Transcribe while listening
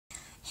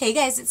Hey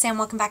guys, it's Sam.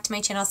 Welcome back to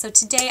my channel. So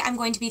today I'm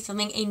going to be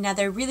filming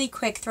another really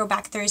quick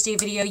Throwback Thursday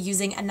video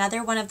using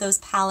another one of those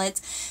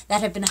palettes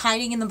that have been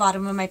hiding in the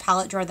bottom of my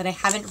palette drawer that I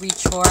haven't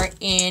reached for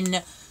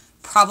in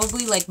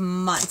probably like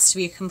months, to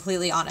be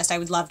completely honest. I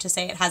would love to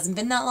say it hasn't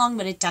been that long,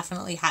 but it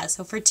definitely has.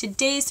 So for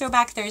today's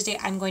Throwback Thursday,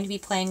 I'm going to be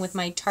playing with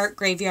my Tarte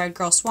Graveyard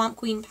Girl Swamp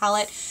Queen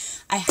palette.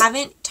 I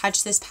haven't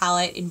touched this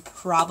palette in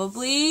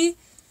probably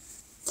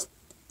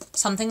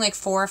something like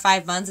 4 or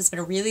 5 months. It's been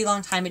a really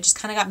long time. It just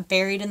kind of got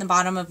buried in the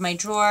bottom of my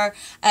drawer.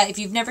 If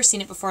you've never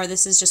seen it before,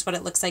 this is just what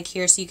it looks like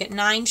here. So you get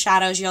 9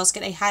 shadows. You also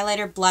get a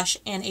highlighter, blush,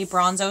 and a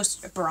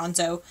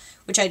bronzo,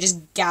 which I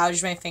just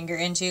gouged my finger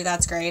into.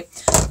 That's great.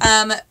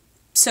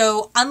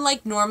 So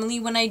unlike normally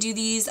when I do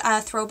these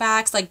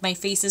throwbacks, like my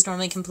face is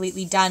normally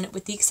completely done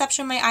with the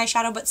exception of my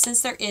eyeshadow, but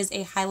since there is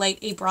a highlight,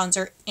 a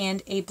bronzer,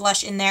 and a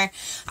blush in there,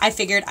 I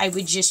figured I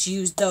would just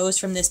use those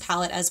from this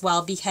palette as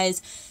well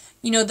because,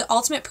 you know, the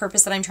ultimate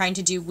purpose that I'm trying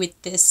to do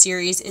with this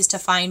series is to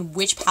find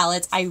which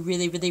palettes I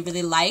really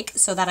like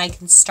so that I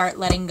can start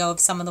letting go of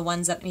some of the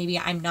ones that maybe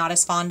I'm not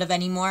as fond of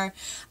anymore,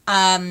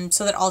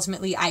 so that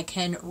ultimately I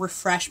can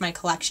refresh my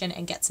collection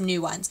and get some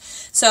new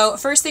ones. So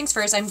first things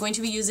first, I'm going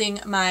to be using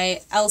my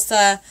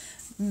Elsa,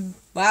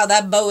 wow,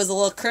 that bow is a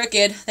little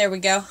crooked, there we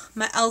go,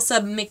 my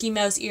Elsa Mickey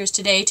Mouse ears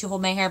today to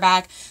hold my hair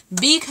back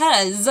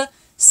because,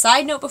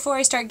 side note before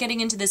I start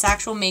getting into this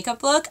actual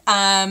makeup look,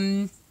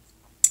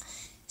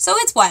 so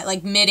it's what,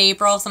 like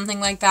mid-April, something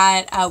like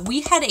that.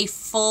 We had a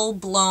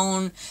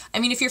full-blown, I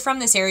mean, if you're from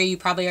this area, you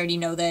probably already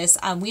know this.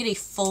 We had a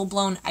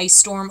full-blown ice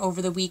storm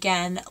over the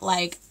weekend,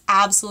 like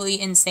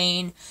absolutely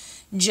insane.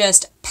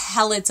 Just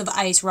pellets of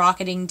ice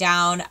rocketing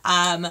down.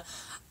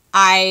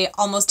 I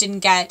almost didn't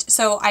get,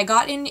 so I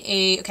got in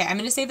a, okay, I'm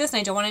going to say this and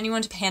I don't want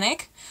anyone to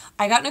panic.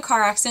 I got in a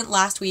car accident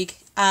last week.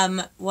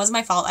 Wasn't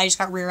my fault. I just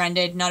got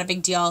rear-ended, not a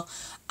big deal.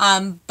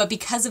 But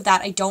because of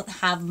that, I don't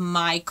have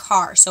my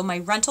car. So my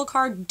rental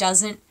car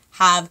doesn't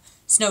have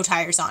snow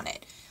tires on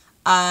it.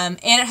 And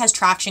it has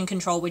traction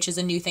control, which is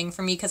a new thing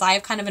for me because I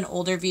have kind of an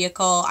older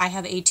vehicle. I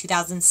have a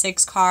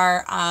 2006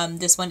 car.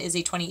 This one is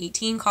a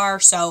 2018 car.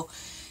 So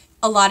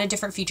a lot of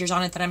different features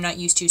on it that I'm not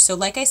used to. So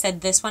like I said,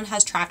 this one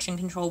has traction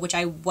control, which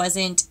I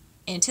wasn't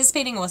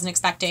anticipating, I wasn't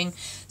expecting.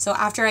 So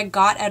after I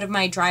got out of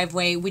my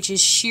driveway, which is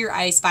sheer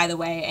ice, by the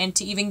way, and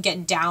to even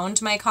get down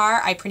to my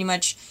car, I pretty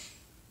much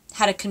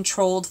had a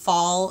controlled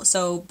fall.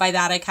 So by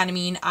that I kind of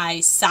mean I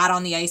sat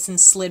on the ice and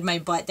slid my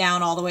butt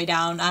down all the way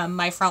down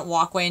my front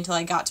walkway until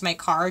I got to my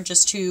car,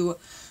 just to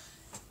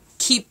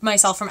keep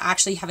myself from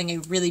actually having a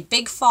really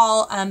big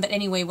fall. But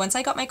anyway, once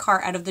I got my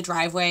car out of the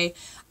driveway,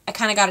 I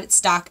kind of got it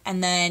stuck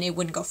and then it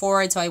wouldn't go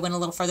forward. So I went a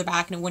little further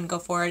back and it wouldn't go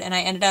forward. And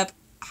I ended up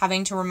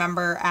having to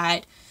remember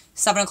at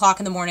 7 o'clock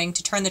in the morning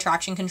to turn the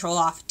traction control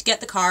off to get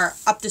the car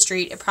up the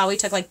street. It probably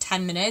took like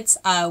 10 minutes,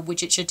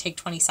 which it should take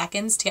 20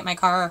 seconds to get my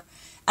car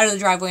out of the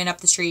driveway and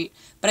up the street,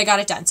 but I got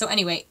it done. So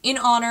anyway, in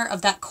honor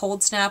of that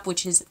cold snap,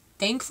 which is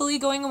thankfully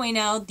going away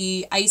now,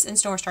 the ice and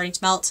snow are starting to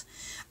melt,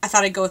 I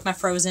thought I'd go with my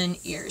frozen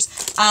ears.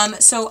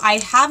 So I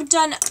have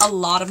done a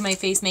lot of my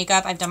face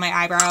makeup. I've done my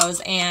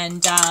eyebrows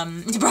and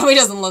it probably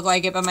doesn't look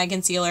like it, but my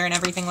concealer and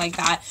everything like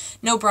that.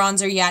 No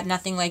bronzer yet,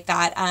 nothing like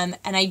that. And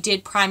I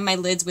did prime my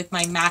lids with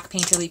my MAC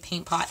Painterly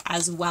Paint Pot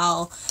as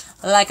well,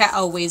 like I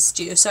always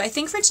do. So I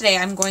think for today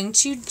I'm going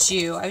to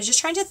do, I was just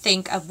trying to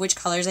think of which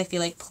colors I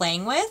feel like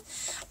playing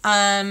with.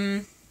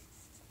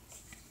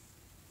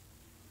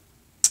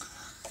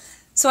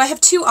 So I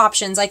have two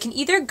options. I can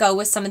either go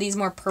with some of these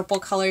more purple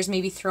colors,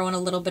 maybe throw in a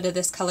little bit of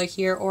this color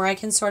here, or I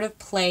can sort of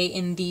play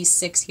in these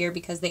 6 here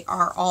because they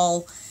are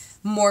all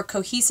more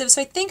cohesive. So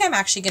I think I'm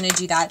actually going to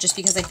do that just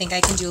because I think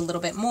I can do a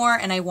little bit more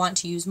and I want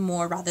to use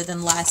more rather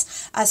than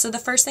less. So the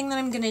first thing that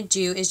I'm going to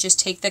do is just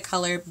take the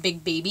color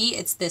Big Baby.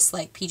 It's this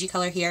like peachy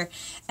color here,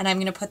 and I'm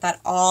going to put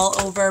that all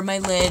over my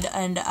lid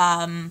and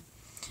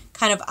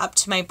kind of up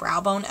to my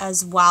brow bone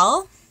as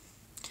well.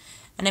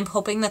 And I'm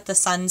hoping that the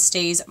sun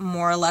stays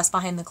more or less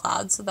behind the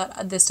clouds so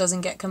that this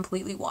doesn't get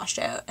completely washed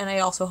out. And I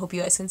also hope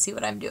you guys can see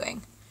what I'm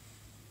doing.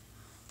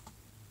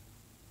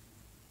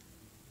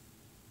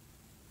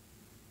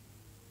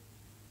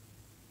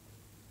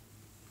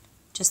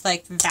 Just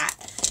like that.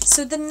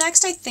 So the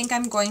next I think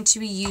I'm going to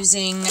be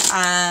using,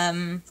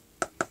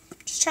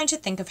 just trying to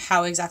think of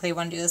how exactly I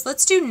want to do this.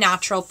 Let's do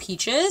Natural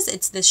Peaches.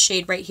 It's this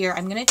shade right here.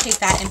 I'm going to take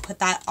that and put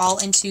that all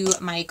into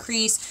my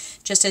crease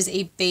just as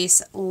a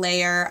base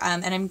layer.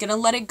 And I'm going to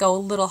let it go a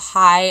little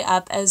high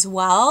up as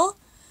well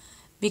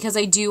because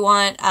I do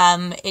want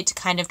it to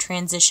kind of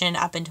transition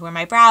up into where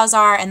my brows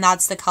are. And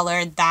that's the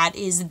color that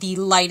is the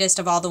lightest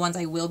of all the ones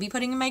I will be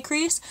putting in my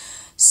crease.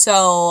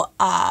 So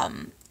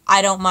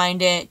I don't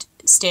mind it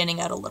standing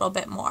out a little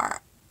bit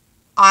more.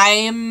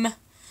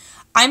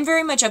 I'm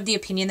very much of the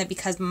opinion that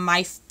because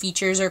my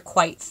features are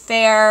quite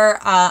fair,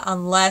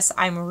 unless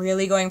I'm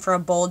really going for a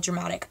bold,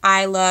 dramatic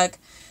eye look,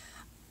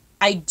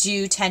 I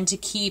do tend to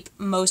keep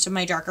most of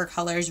my darker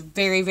colors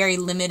very, very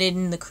limited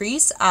in the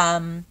crease.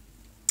 And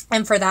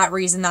for that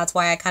reason, that's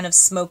why I kind of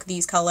smoke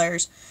these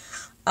colors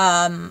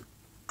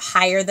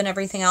higher than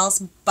everything else.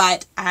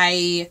 But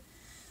I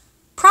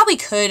Probably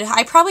could.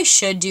 I probably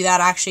should do that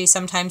actually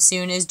sometime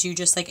soon, is do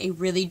just like a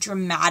really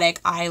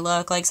dramatic eye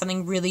look, like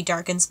something really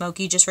dark and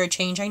smoky just for a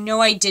change. I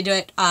know I did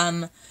it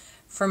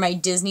for my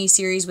Disney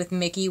series with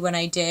Mickey when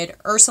I did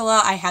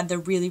Ursula. I had the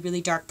really, really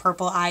dark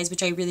purple eyes,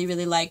 which I really,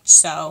 really liked.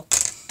 So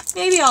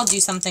maybe I'll do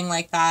something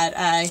like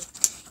that,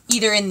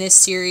 either in this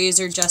series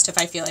or just if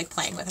I feel like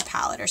playing with a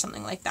palette or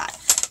something like that.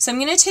 So I'm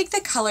going to take the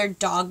color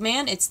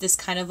Dogman. It's this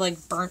kind of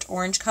like burnt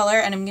orange color,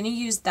 and I'm going to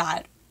use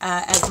that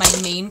as my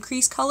main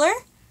crease color.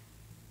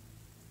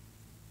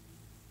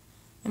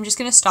 I'm just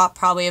going to stop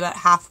probably about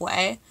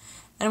halfway.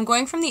 And I'm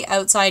going from the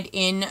outside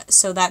in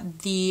so that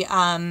the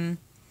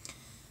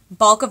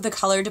bulk of the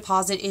color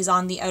deposit is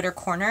on the outer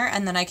corner,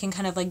 and then I can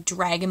kind of like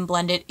drag and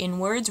blend it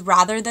inwards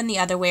rather than the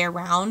other way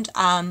around.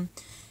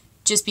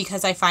 Just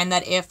because I find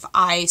that if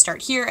I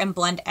start here and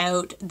blend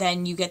out,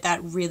 then you get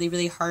that really,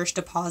 really harsh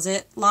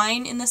deposit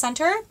line in the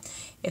center.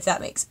 If that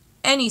makes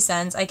any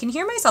sense. I can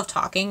hear myself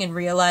talking and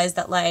realize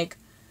that like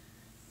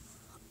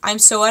I'm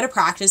so out of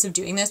practice of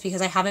doing this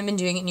because I haven't been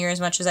doing it near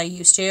as much as I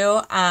used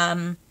to.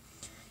 And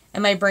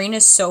my brain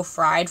is so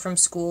fried from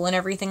school and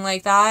everything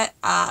like that.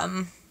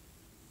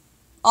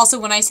 Also,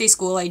 when I say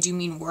school, I do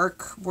mean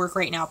work. Work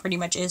right now pretty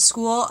much is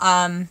school.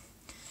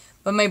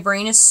 But my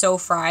brain is so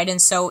fried and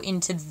so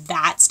into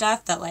that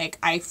stuff that like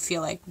I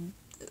feel like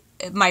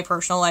my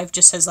personal life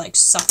just has like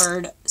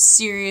suffered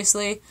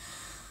seriously.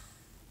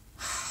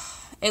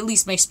 At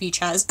least my speech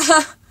has.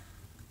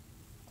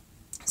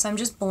 So I'm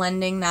just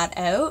blending that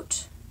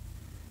out.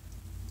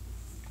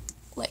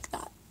 Like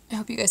that. I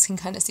hope you guys can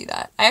kind of see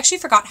that. I actually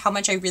forgot how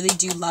much I really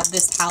do love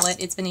this palette.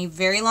 It's been a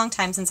very long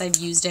time since I've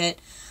used it.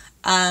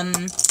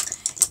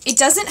 It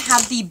doesn't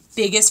have the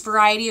biggest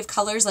variety of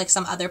colors like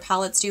some other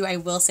palettes do. I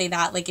will say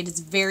that. Like, it is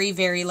very,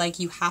 very, like,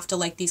 you have to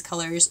like these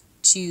colors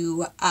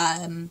to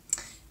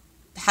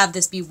have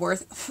this be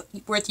worth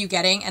you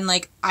getting. And,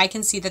 like, I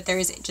can see that there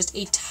is just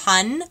a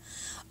ton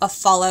of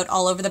fallout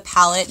all over the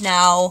palette.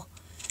 Now,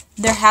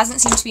 there hasn't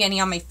seemed to be any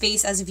on my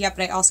face as of yet,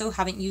 but I also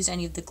haven't used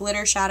any of the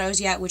glitter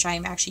shadows yet, which I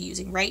am actually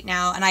using right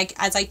now. And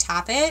as I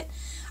tap it,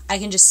 I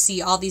can just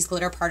see all these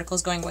glitter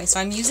particles going away. So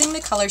I'm using the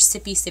color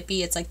Sippy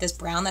Sippy. It's like this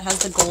brown that has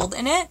the gold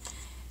in it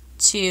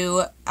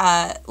to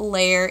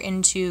layer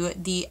into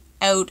the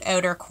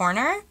outer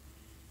corner.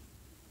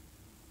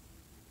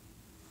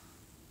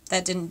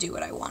 That didn't do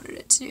what I wanted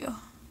it to do.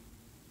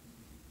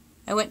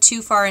 I went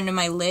too far into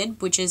my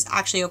lid, which is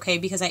actually okay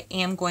because I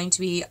am going to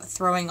be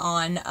throwing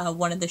on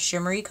one of the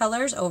shimmery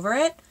colors over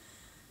it.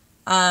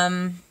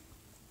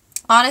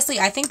 Honestly,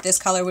 I think this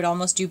color would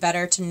almost do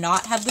better to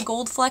not have the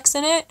gold flecks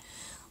in it.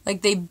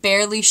 Like, they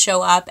barely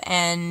show up,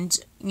 and,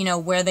 you know,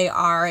 where they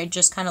are, it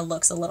just kind of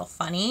looks a little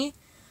funny.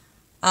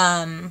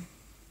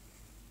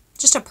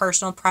 Just a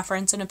personal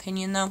preference and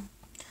opinion, though.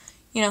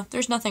 You know,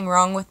 there's nothing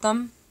wrong with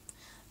them.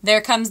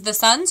 There comes the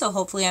sun, so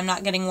hopefully I'm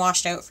not getting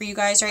washed out for you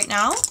guys right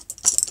now.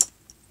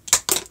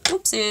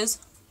 Oopsies.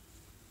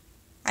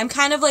 I'm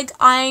kind of, like,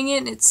 eyeing it,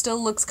 and it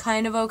still looks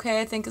kind of okay,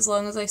 I think, as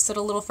long as I sit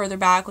a little further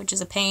back, which is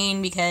a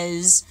pain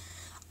because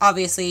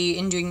obviously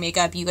in doing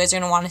makeup, you guys are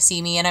going to want to see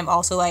me, and I'm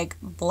also, like,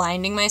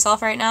 blinding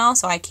myself right now,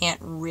 so I can't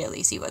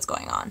really see what's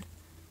going on.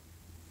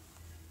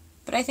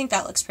 But I think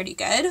that looks pretty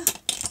good.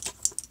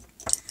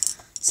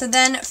 So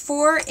then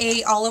for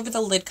a all over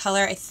the lid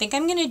color, I think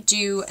I'm going to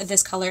do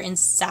this color in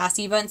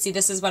Sassy Bun. See,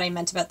 this is what I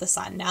meant about the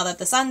sun. Now that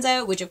the sun's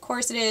out, which of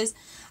course it is,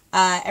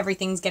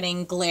 everything's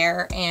getting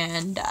glare,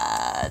 and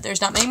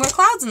there's not many more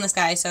clouds in the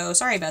sky, so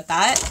sorry about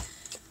that.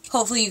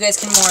 Hopefully you guys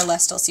can more or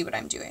less still see what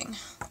I'm doing.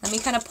 Let me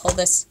kind of pull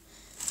this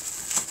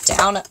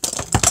down a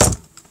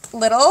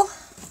little.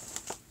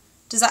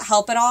 Does that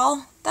help at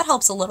all? That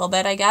helps a little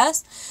bit, I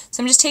guess.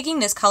 So I'm just taking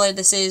this color.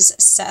 This is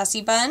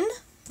Sassy Bun.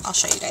 I'll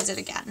show you guys it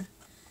again.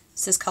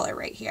 It's this color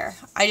right here.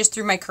 I just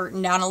threw my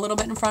curtain down a little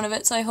bit in front of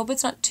it, so I hope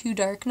it's not too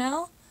dark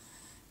now.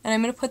 And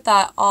I'm going to put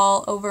that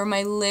all over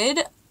my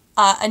lid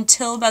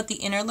until about the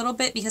inner little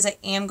bit, because I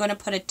am going to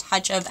put a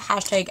touch of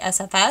hashtag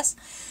SFS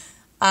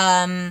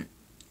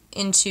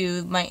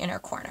into my inner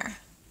corner,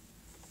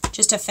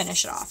 just to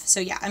finish it off. So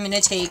yeah, I'm going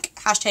to take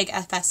hashtag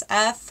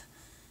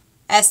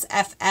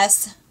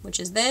SFS, which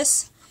is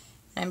this,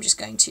 and I'm just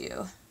going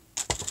to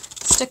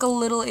stick a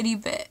little itty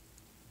bit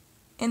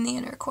in the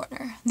inner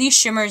corner. These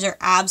shimmers are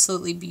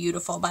absolutely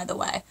beautiful, by the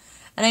way.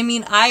 And I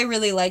mean, I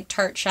really like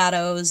Tarte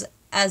Shadows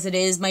as it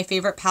is. My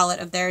favorite palette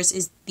of theirs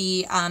is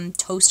the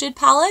Toasted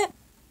palette.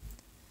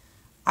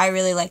 I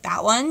really like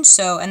that one.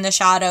 So, and the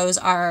shadows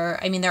are,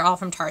 I mean, they're all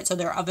from Tarte, so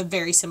they're of a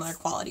very similar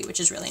quality, which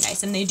is really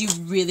nice. And they do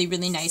really,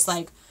 really nice,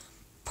 like,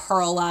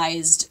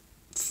 pearlized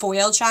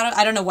foiled shadow.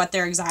 I don't know what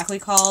they're exactly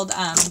called,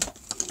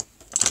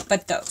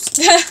 but those.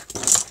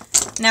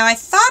 Now, I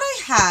thought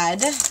I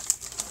had,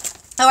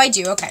 oh, I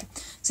do, okay.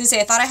 I was going to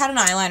say, I thought I had an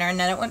eyeliner, and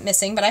then it went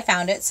missing, but I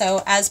found it.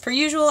 So, as per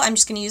usual, I'm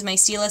just going to use my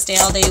Stila Day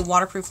All Day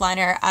waterproof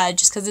liner,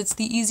 just because it's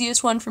the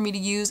easiest one for me to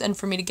use and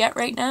for me to get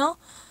right now.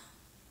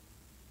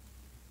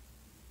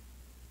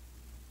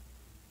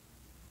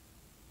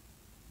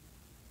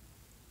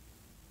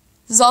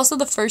 This is also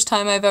the first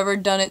time I've ever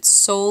done it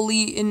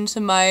solely into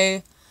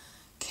my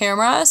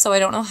camera, so I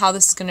don't know how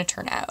this is going to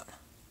turn out.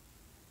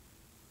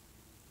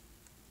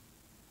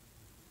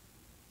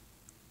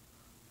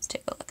 Let's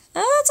take a look.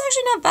 Oh, that's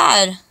actually not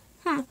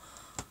bad.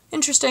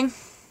 Interesting.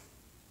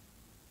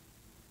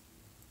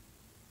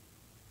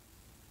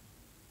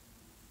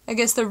 I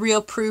guess the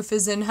real proof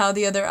is in how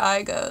the other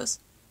eye goes.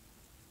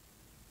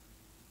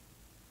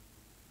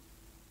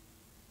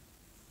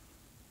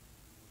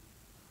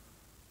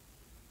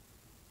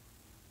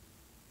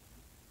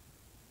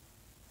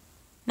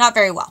 Not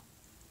very well.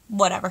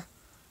 Whatever.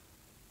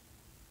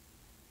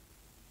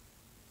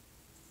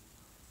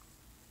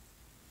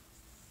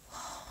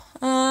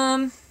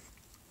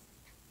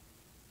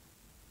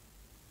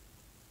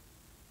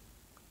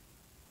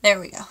 There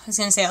we go. I was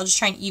going to say, I'll just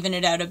try and even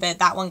it out a bit.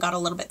 That one got a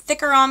little bit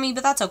thicker on me,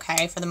 but that's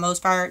okay for the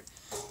most part.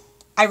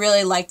 I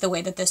really like the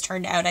way that this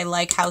turned out. I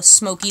like how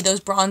smoky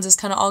those bronzes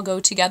kind of all go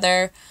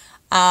together.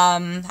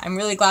 I'm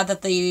really glad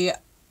that the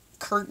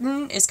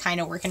curtain is kind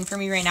of working for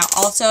me right now.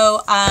 Also,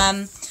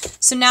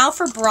 so now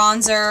for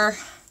bronzer.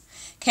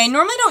 Okay, I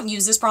normally don't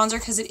use this bronzer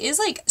because it is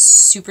like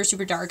super,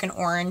 super dark and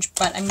orange,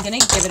 but I'm going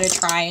to give it a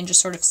try and just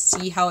sort of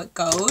see how it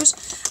goes.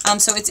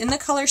 So it's in the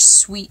color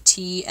Sweet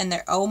Tea, and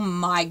there, oh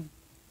my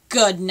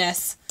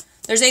goodness,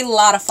 there's a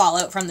lot of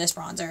fallout from this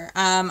bronzer.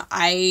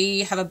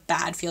 I have a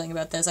bad feeling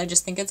about this. I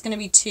just think it's going to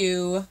be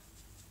too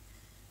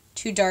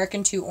dark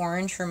and too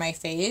orange for my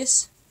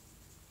face.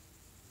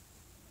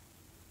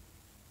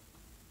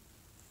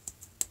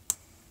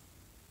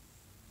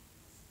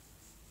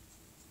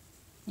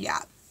 Yeah.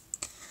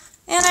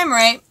 And I'm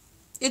right.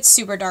 It's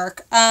super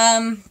dark.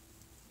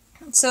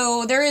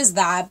 So there is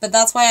that, but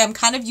that's why I'm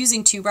kind of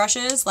using two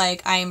brushes.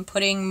 Like, I'm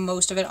putting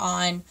most of it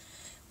on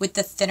with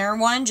the thinner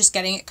one, just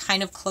getting it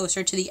kind of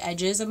closer to the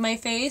edges of my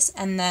face,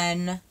 and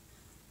then,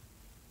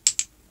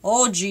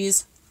 oh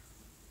geez,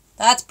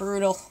 that's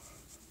brutal.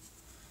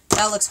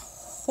 That looks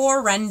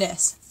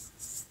horrendous.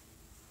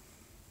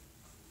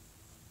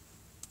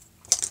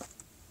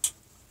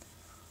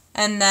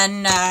 And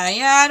then,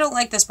 yeah, I don't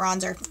like this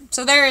bronzer.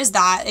 So there is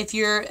that.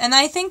 And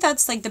I think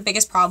that's like the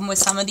biggest problem with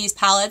some of these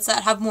palettes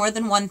that have more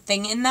than one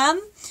thing in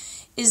them,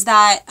 is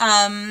that,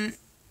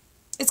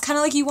 it's kind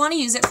of like you want to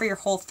use it for your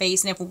whole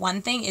face, and if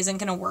one thing isn't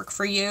going to work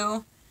for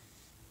you,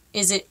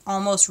 is it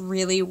almost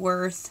really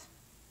worth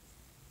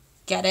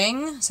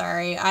getting?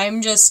 Sorry,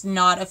 I'm just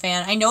not a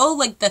fan. I know,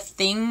 like, the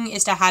thing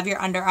is to have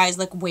your under eyes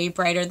look way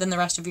brighter than the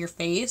rest of your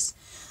face,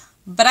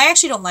 but I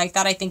actually don't like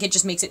that. I think it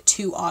just makes it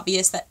too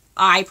obvious that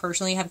I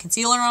personally have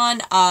concealer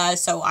on,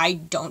 so I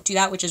don't do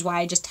that, which is why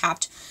I just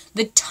tapped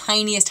the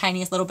tiniest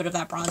little bit of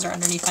that bronzer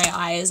underneath my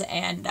eyes,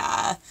 and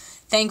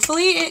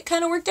thankfully it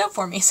kind of worked out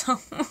for me, so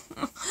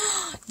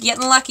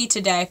getting lucky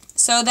today.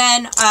 So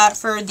then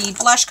for the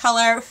blush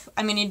color,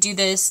 I'm going to do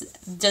this,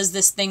 Does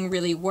This Thing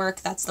Really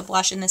Work? That's the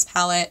blush in this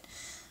palette.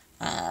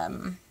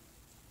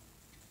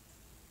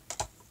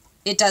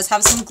 It does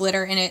have some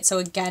glitter in it, so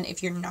again,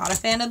 if you're not a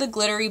fan of the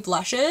glittery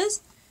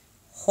blushes,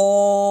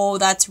 oh,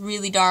 that's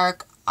really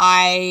dark.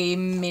 I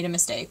made a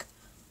mistake.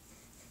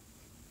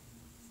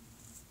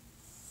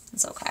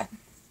 It's okay.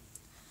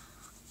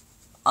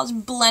 I'll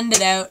just blend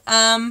it out.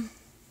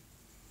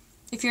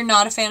 If you're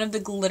not a fan of the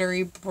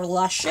glittery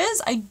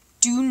blushes, I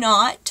do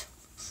not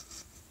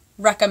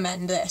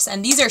recommend this.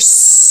 And these are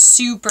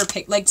super,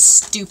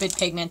 stupid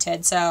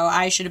pigmented, so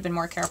I should have been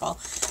more careful.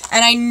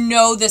 And I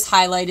know this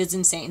highlight is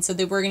insane, so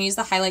we're going to use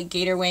the highlight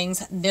Gator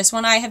Wings. This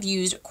one I have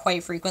used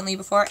quite frequently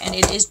before, and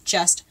it is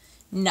just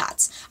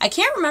nuts. I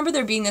can't remember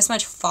there being this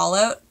much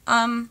fallout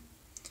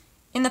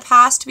in the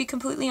past, to be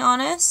completely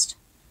honest.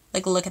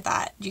 Like, look at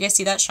that. Do you guys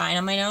see that shine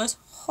on my nose?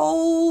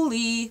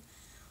 Holy,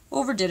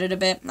 overdid it a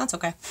bit. That's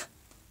okay.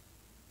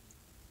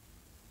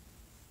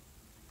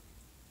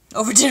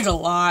 Overdid it a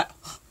lot.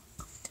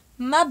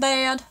 My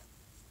bad.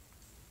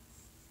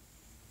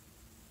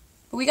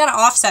 But we got to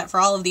offset for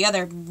all of the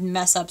other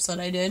mess ups that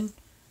I did.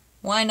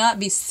 Why not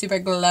be super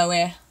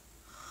glowy?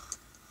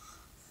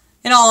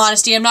 In all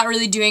honesty, I'm not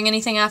really doing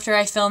anything after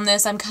I film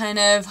this. I'm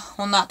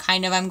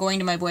I'm going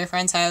to my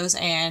boyfriend's house,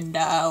 and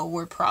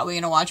we're probably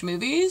going to watch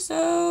movies,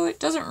 so it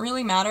doesn't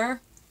really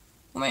matter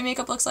what my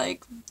makeup looks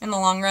like in the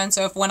long run.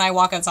 So if when I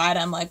walk outside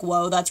I'm like,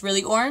 whoa, that's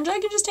really orange, I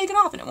can just take it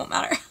off and it won't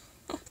matter.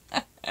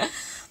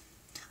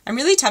 I'm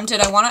really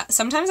tempted.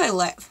 Sometimes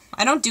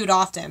I don't do it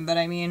often, but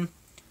I mean,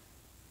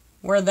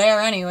 we're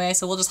there anyway,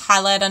 so we'll just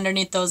highlight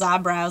underneath those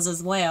eyebrows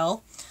as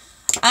well.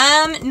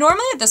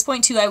 Normally at this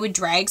point too, I would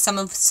drag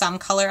some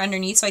color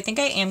underneath, so I think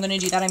I am going to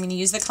do that. I'm going to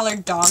use the color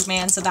Dog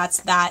Man, so that's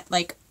that,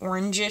 like,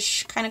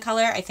 orangish kind of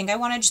color. I think I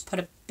want to just put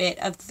a bit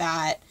of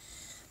that,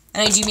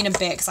 and I do mean a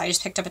bit, because I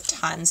just picked up a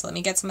ton, so let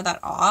me get some of that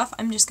off.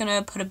 I'm just going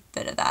to put a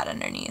bit of that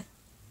underneath.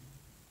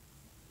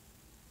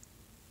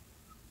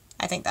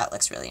 I think that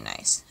looks really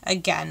nice.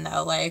 Again,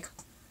 though, like,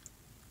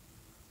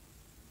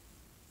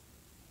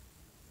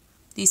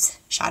 these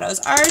shadows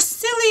are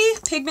silly,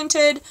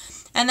 pigmented.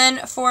 And then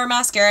for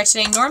mascara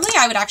today, normally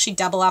I would actually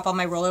double up on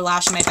my Roller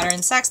Lash and my Better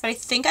Than Sex, but I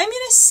think I'm going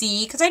to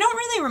see, because I don't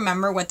really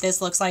remember what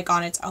this looks like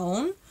on its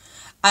own.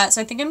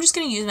 So I think I'm just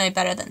going to use my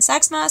Better Than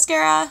Sex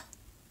mascara.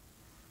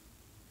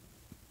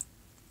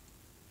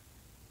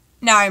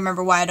 Now I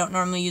remember why I don't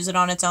normally use it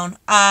on its own.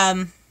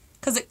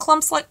 Because it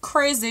clumps like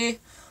crazy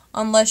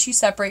unless you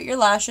separate your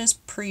lashes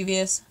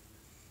previous.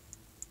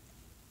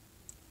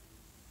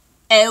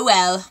 Oh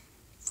well.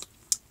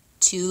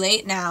 Too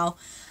late now.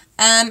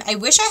 I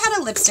wish I had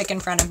a lipstick in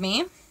front of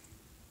me,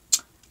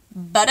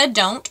 but I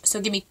don't.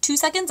 So give me 2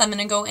 seconds. I'm going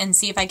to go and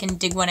see if I can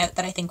dig one out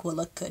that I think will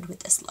look good with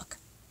this look.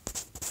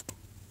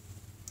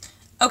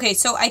 Okay,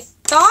 so I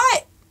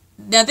thought,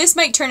 now this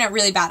might turn out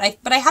really bad,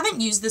 but I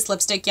haven't used this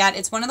lipstick yet.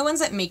 It's one of the ones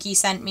that Mickey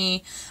sent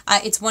me.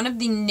 It's one of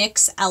the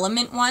NYX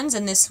Element ones,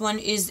 and this one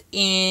is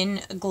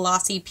in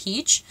Glossy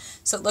Peach.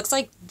 So it looks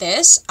like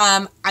this.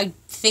 I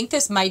think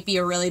this might be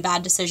a really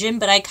bad decision,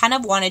 but I kind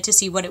of wanted to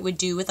see what it would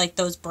do with like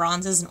those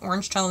bronzes and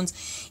orange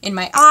tones in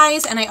my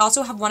eyes. And I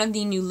also have one of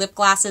the new lip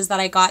glosses that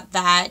I got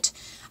that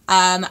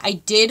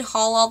I did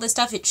haul all this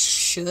stuff. It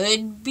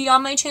should be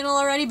on my channel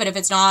already, but if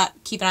it's not,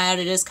 keep an eye out.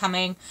 It is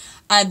coming.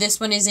 This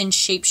one is in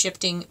Shape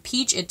Shifting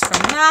Peach. It's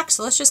from MAC,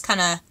 so let's just kind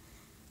of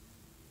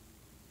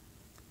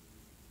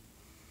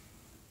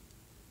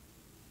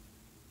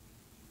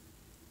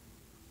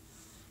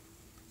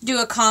do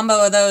a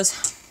combo of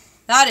those.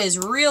 That is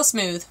real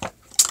smooth.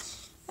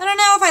 I don't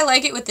know if I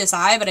like it with this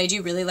eye, but I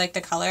do really like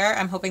the color.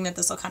 I'm hoping that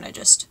this will kind of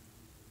just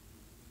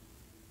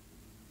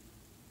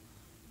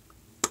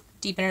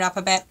deepen it up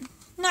a bit.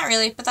 Not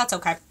really, but that's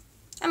okay.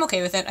 I'm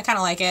okay with it. I kind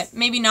of like it.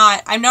 Maybe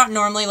not. I'm not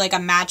normally like a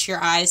match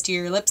your eyes to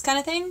your lips kind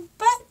of thing,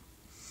 but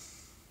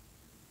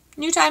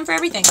new time for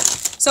everything.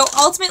 So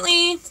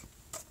ultimately,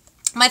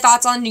 my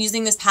thoughts on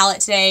using this palette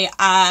today.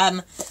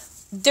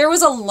 There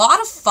was a lot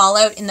of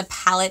fallout in the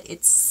palette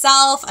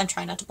itself. I'm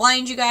trying not to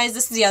blind you guys.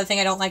 This is the other thing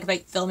I don't like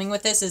about filming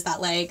with this is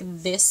that like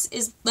this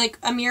is like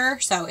a mirror,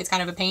 so it's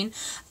kind of a pain.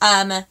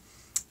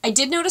 I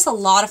did notice a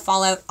lot of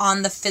fallout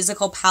on the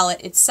physical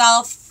palette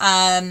itself.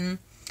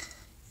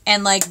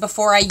 And like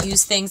before I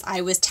use things,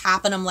 I was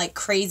tapping them like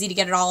crazy to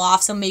get it all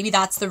off. So maybe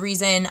that's the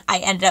reason I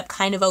ended up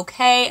kind of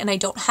okay and I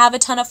don't have a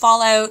ton of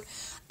fallout.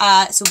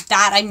 So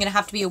that I'm going to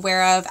have to be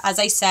aware of. As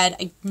I said,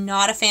 I'm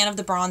not a fan of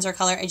the bronzer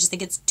color. I just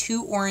think it's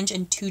too orange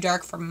and too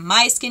dark for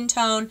my skin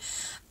tone.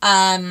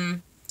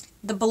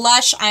 The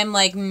blush, I'm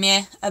like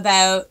meh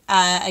about.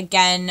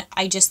 Again,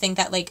 I just think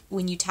that like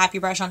when you tap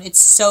your brush on, it's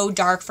so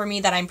dark for me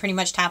that I'm pretty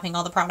much tapping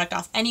all the product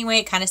off anyway.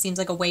 It kind of seems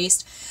like a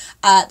waste.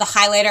 The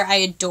highlighter I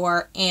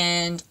adore,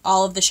 and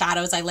all of the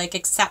shadows I like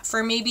except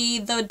for maybe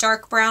the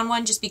dark brown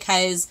one, just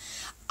because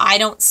I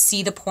don't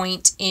see the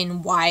point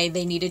in why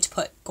they needed to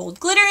put gold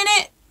glitter in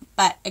it.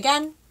 But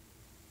again,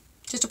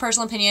 just a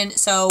personal opinion.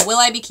 So will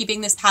I be keeping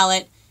this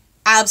palette?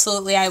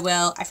 Absolutely I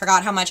will. I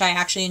forgot how much I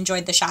actually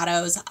enjoyed the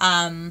shadows.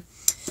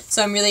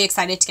 So I'm really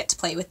excited to get to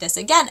play with this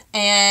again.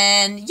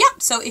 And yeah,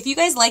 so if you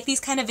guys like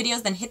these kind of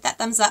videos, then hit that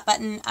thumbs up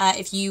button.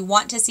 If you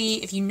want to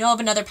see, if you know of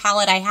another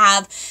palette I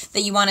have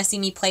that you want to see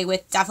me play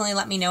with, definitely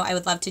let me know. I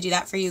would love to do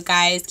that for you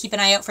guys. Keep an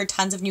eye out for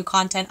tons of new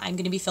content. I'm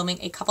going to be filming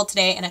a couple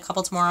today and a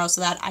couple tomorrow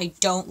so that I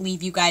don't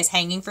leave you guys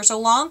hanging for so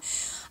long.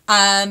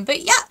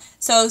 But yeah,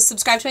 so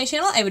subscribe to my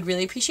channel. I would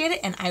really appreciate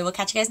it, and I will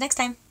catch you guys next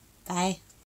time. Bye.